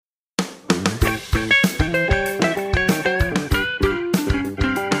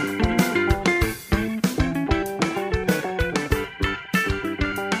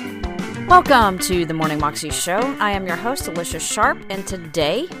Welcome to the Morning Moxie Show. I am your host, Alicia Sharp, and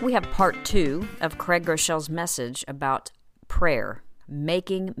today we have part 2 of Craig Groeschel's message about prayer,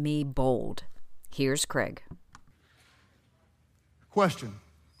 making me bold. Here's Craig. Question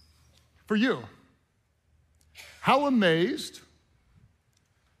for you. How amazed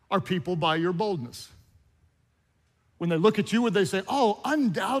are people by your boldness? When they look at you, would they say, oh,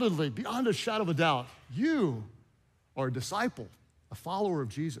 undoubtedly, beyond a shadow of a doubt, you are a disciple, a follower of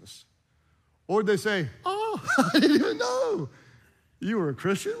Jesus? Or would they say, oh, I didn't even know you were a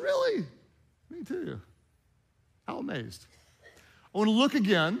Christian? Really? Me too. How amazed. I want to look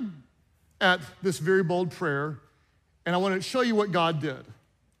again at this very bold prayer, and I want to show you what God did.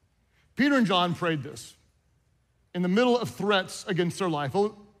 Peter and John prayed this in the middle of threats against their life.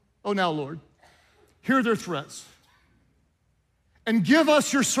 Oh, now, Lord, here are their threats. And give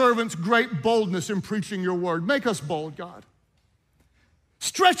us, your servants, great boldness in preaching your word. Make us bold, God.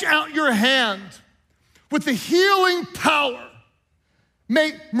 Stretch out your hand with the healing power.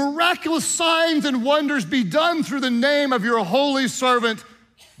 May miraculous signs and wonders be done through the name of your holy servant,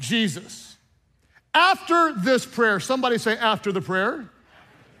 Jesus. After this prayer, somebody say after the prayer.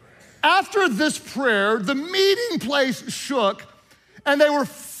 After this prayer, the meeting place shook and they were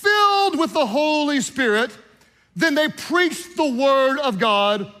filled with the Holy Spirit. Then they preached the word of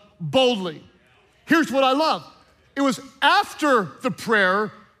God boldly. Here's what I love. It was after the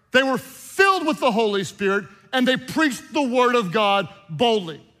prayer, they were filled with the Holy Spirit and they preached the word of God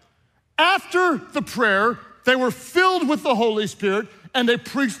boldly. After the prayer, they were filled with the Holy Spirit and they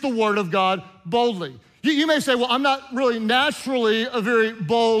preached the word of God boldly. You may say, well, I'm not really naturally a very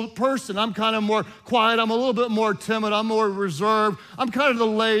bold person. I'm kind of more quiet. I'm a little bit more timid. I'm more reserved. I'm kind of the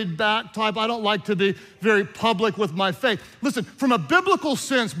laid back type. I don't like to be very public with my faith. Listen, from a biblical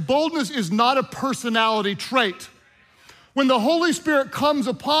sense, boldness is not a personality trait. When the Holy Spirit comes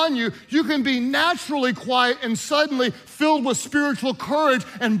upon you, you can be naturally quiet and suddenly filled with spiritual courage,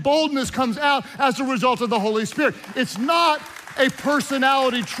 and boldness comes out as a result of the Holy Spirit. It's not a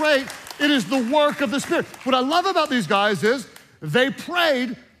personality trait. It is the work of the Spirit. What I love about these guys is they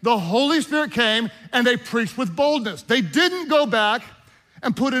prayed, the Holy Spirit came, and they preached with boldness. They didn't go back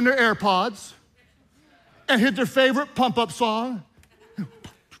and put in their AirPods and hit their favorite pump-up song.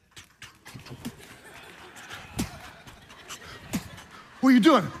 What are you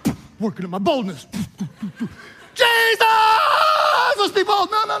doing? Working on my boldness. Jesus! Let's be bold.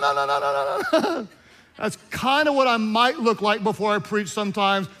 No. That's kind of what I might look like before I preach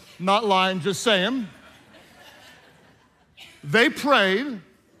sometimes. Not lying, just saying. They prayed,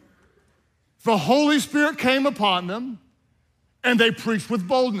 the Holy Spirit came upon them, and they preached with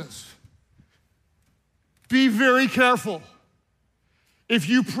boldness. Be very careful. If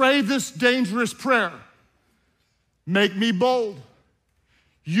you pray this dangerous prayer, make me bold,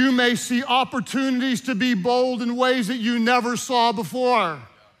 you may see opportunities to be bold in ways that you never saw before.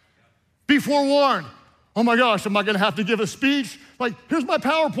 Be forewarned. Oh my gosh, am I gonna have to give a speech? Like, here's my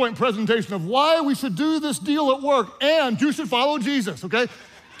PowerPoint presentation of why we should do this deal at work, and you should follow Jesus, okay?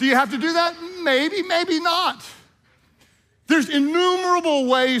 Do you have to do that? Maybe, maybe not. There's innumerable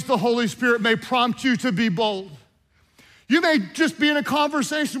ways the Holy Spirit may prompt you to be bold. You may just be in a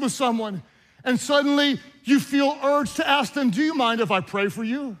conversation with someone, and suddenly you feel urged to ask them, do you mind if I pray for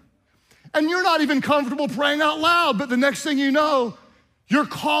you? And you're not even comfortable praying out loud, but the next thing you know, you're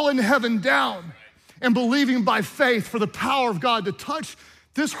calling heaven down and believing by faith for the power of God to touch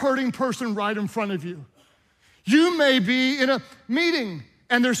this hurting person right in front of you. You may be in a meeting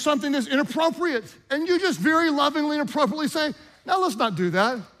and there's something that's inappropriate, and you just very lovingly and appropriately say, no, let's not do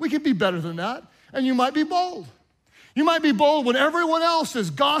that. We can be better than that. And you might be bold. You might be bold when everyone else is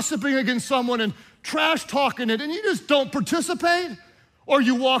gossiping against someone and trash talking it, and you just don't participate, or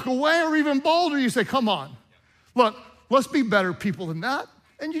you walk away, or even bolder, you say, come on, look, let's be better people than that,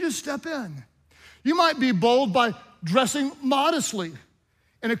 and you just step in. You might be bold by dressing modestly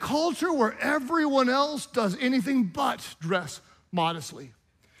in a culture where everyone else does anything but dress modestly.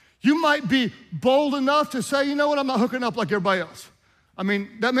 You might be bold enough to say, you know what, I'm not hooking up like everybody else. I mean,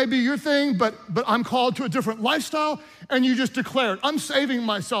 that may be your thing, but I'm called to a different lifestyle, and you just declare it. I'm saving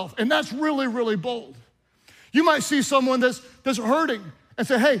myself, and that's really, really bold. You might see someone that's hurting and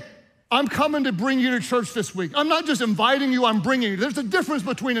say, hey, I'm coming to bring you to church this week. I'm not just inviting you, I'm bringing you. There's a difference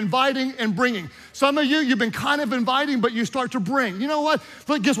between inviting and bringing. Some of you, you've been kind of inviting, but you start to bring. You know what?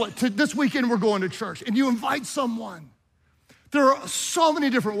 Look, guess what? This weekend we're going to church, and you invite someone. There are so many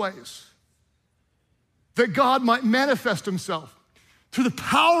different ways that God might manifest himself through the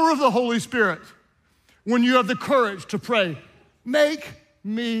power of the Holy Spirit when you have the courage to pray, make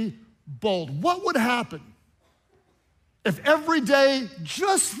me bold. What would happen If every day,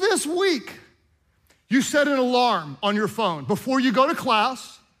 just this week, you set an alarm on your phone before you go to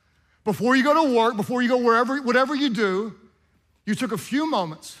class, before you go to work, before you go whatever you do, you took a few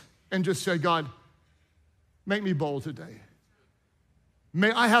moments and just said, God, make me bold today.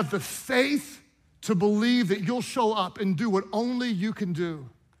 May I have the faith to believe that you'll show up and do what only you can do.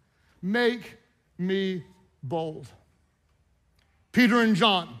 Make me bold. Peter and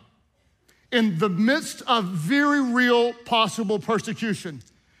John, in the midst of very real possible persecution,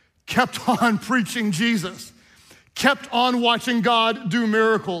 kept on preaching Jesus, kept on watching God do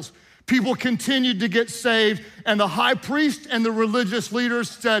miracles. People continued to get saved, and the high priest and the religious leaders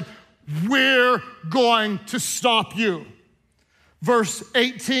said, we're going to stop you. Verse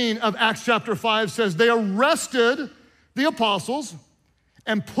 18 of Acts chapter 5 says, they arrested the apostles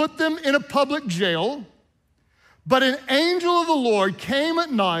and put them in a public jail, but an angel of the Lord came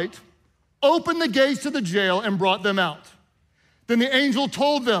at night, opened the gates of the jail, and brought them out. Then the angel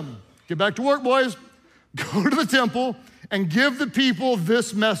told them, get back to work, boys. Go to the temple and give the people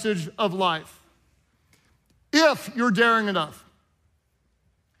this message of life. If you're daring enough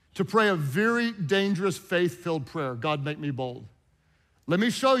to pray a very dangerous faith-filled prayer, God, make me bold. Let me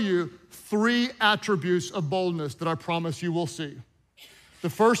show you 3 attributes of boldness that I promise you will see. The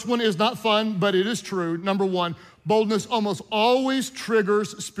first one is not fun, but it is true. Number 1, boldness almost always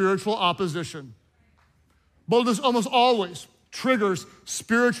triggers spiritual opposition. Boldness almost always triggers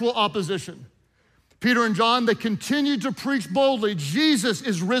spiritual opposition. Peter and John, they continued to preach boldly, Jesus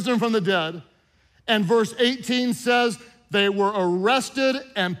is risen from the dead. And verse 18 says they were arrested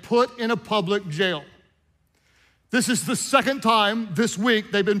and put in a public jail. This is the second time this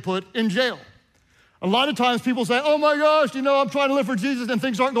week they've been put in jail. A lot of times people say, oh my gosh, I'm trying to live for Jesus and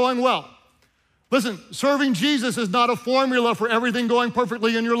things aren't going well. Listen, serving Jesus is not a formula for everything going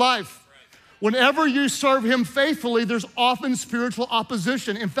perfectly in your life. Whenever you serve him faithfully, there's often spiritual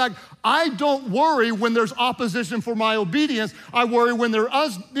opposition. In fact, I don't worry when there's opposition for my obedience. I worry when there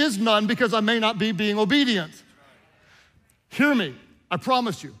is none because I may not be being obedient. Hear me, I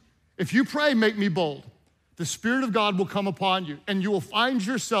promise you. If you pray, make me bold, the Spirit of God will come upon you and you will find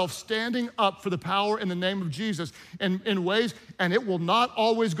yourself standing up for the power in the name of Jesus in ways, and it will not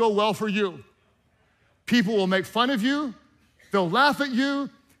always go well for you. People will make fun of you. They'll laugh at you.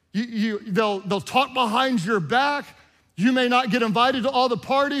 They'll talk behind your back. You may not get invited to all the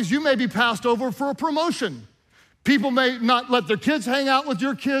parties. You may be passed over for a promotion. People may not let their kids hang out with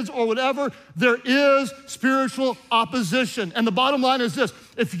your kids or whatever. There is spiritual opposition. And the bottom line is this: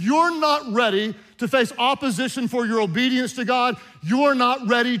 if you're not ready to face opposition for your obedience to God, you're not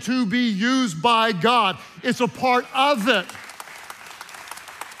ready to be used by God. It's a part of it.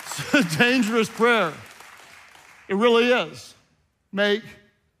 It's a dangerous prayer. It really is. Make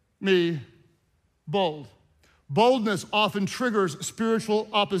me bold. Boldness often triggers spiritual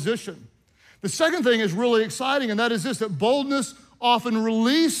opposition. The second thing is really exciting, and that is this, that boldness often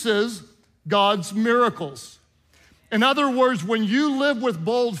releases God's miracles. In other words, when you live with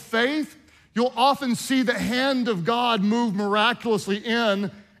bold faith, you'll often see the hand of God move miraculously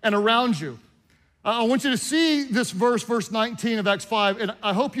in and around you. I want you to see this verse 19 of Acts 5, and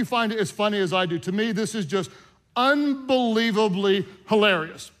I hope you find it as funny as I do. To me, this is just unbelievably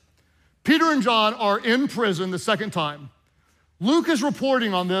hilarious. Peter and John are in prison the second time. Luke is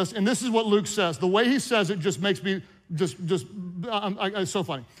reporting on this, and this is what Luke says. The way he says it just makes me it's so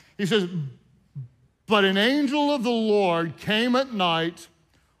funny. He says, but an angel of the Lord came at night,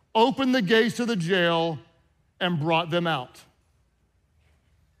 opened the gates of the jail, and brought them out.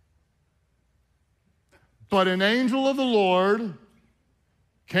 But an angel of the Lord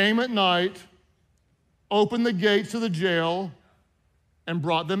came at night, opened the gates of the jail, and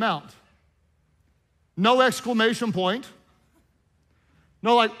brought them out. No exclamation point.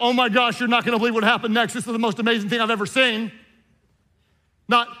 No like, oh my gosh, you're not gonna believe what happened next. This is the most amazing thing I've ever seen.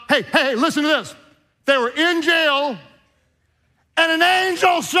 Not, hey, listen to this. They were in jail and an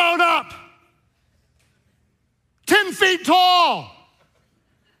angel showed up. 10 feet tall.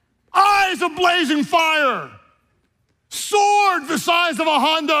 Eyes of blazing fire. Sword the size of a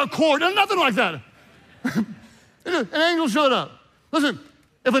Honda Accord. And nothing like that. An angel showed up. Listen,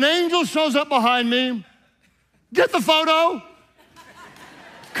 if an angel shows up behind me, get the photo,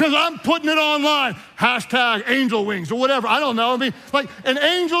 because I'm putting it online. Hashtag angel wings or whatever. I don't know. I mean, like an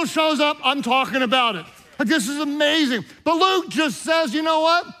angel shows up, I'm talking about it. Like this is amazing. But Luke just says, you know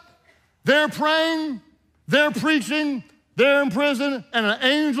what? They're praying, they're preaching, they're in prison, and an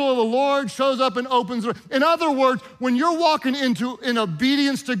angel of the Lord shows up and opens the door. In other words, when you're walking in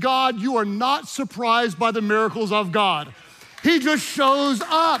obedience to God, you are not surprised by the miracles of God. He just shows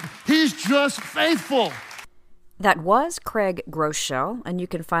up. He's just faithful. That was Craig Groeschel, and you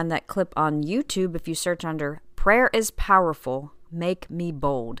can find that clip on YouTube if you search under Prayer is Powerful, Make Me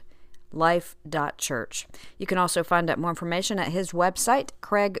Bold, life.church. You can also find out more information at his website,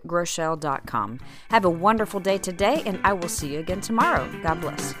 craiggroeschel.com. Have a wonderful day today, and I will see you again tomorrow. God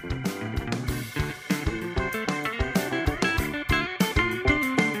bless.